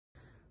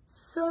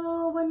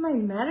So when my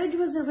marriage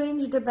was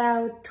arranged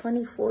about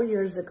 24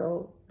 years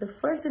ago, the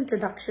first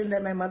introduction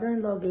that my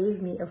mother-in-law gave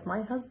me of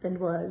my husband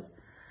was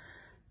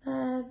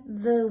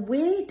the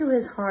way to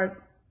his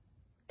heart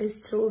is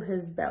through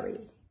his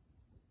belly.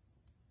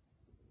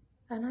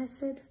 And I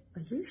said,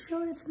 are you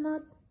sure it's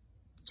not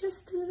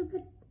just a little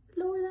bit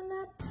lower than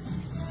that?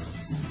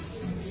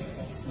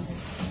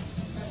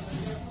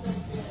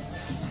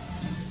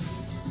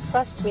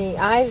 Trust me,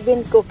 I've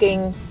been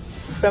cooking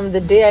from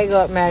the day I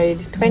got married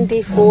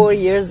 24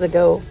 years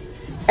ago.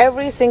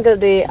 Every single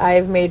day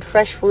I've made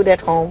fresh food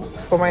at home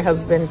for my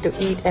husband to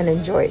eat and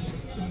enjoy.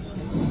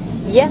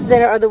 Yes,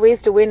 there are other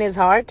ways to win his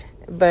heart,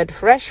 but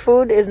fresh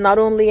food is not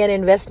only an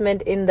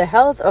investment in the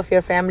health of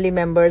your family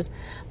members,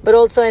 but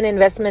also an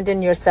investment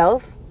in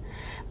yourself.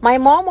 My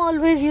mom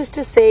always used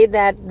to say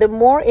that the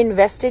more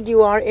invested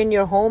you are in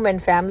your home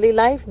and family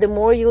life, the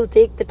more you'll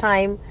take the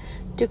time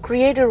to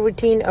create a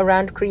routine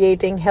around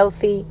creating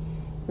healthy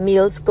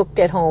meals cooked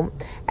at home.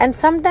 And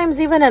sometimes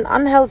even an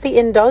unhealthy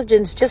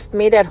indulgence just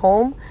made at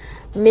home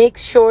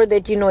makes sure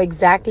that you know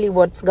exactly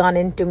what's gone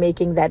into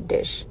making that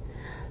dish.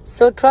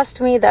 So trust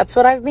me, that's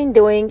what I've been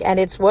doing and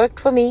it's worked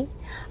for me.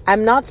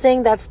 I'm not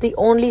saying that's the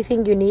only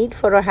thing you need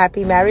for a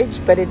happy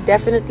marriage, but it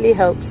definitely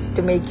helps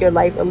to make your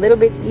life a little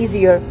bit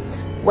easier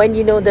when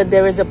you know that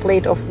there is a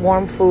plate of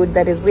warm food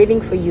that is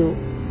waiting for you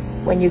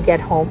when you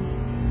get home.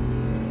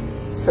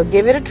 So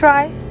give it a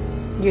try.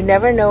 You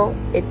never know,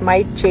 it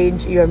might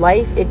change your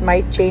life, it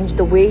might change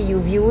the way you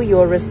view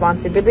your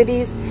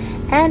responsibilities,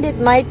 and it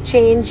might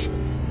change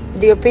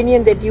the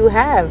opinion that you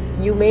have.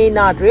 You may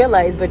not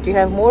realize, but you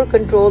have more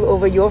control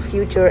over your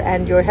future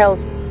and your health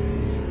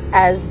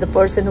as the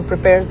person who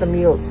prepares the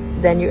meals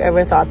than you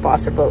ever thought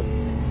possible.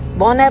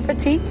 Bon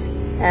appetit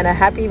and a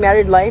happy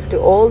married life to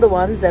all the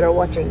ones that are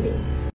watching me.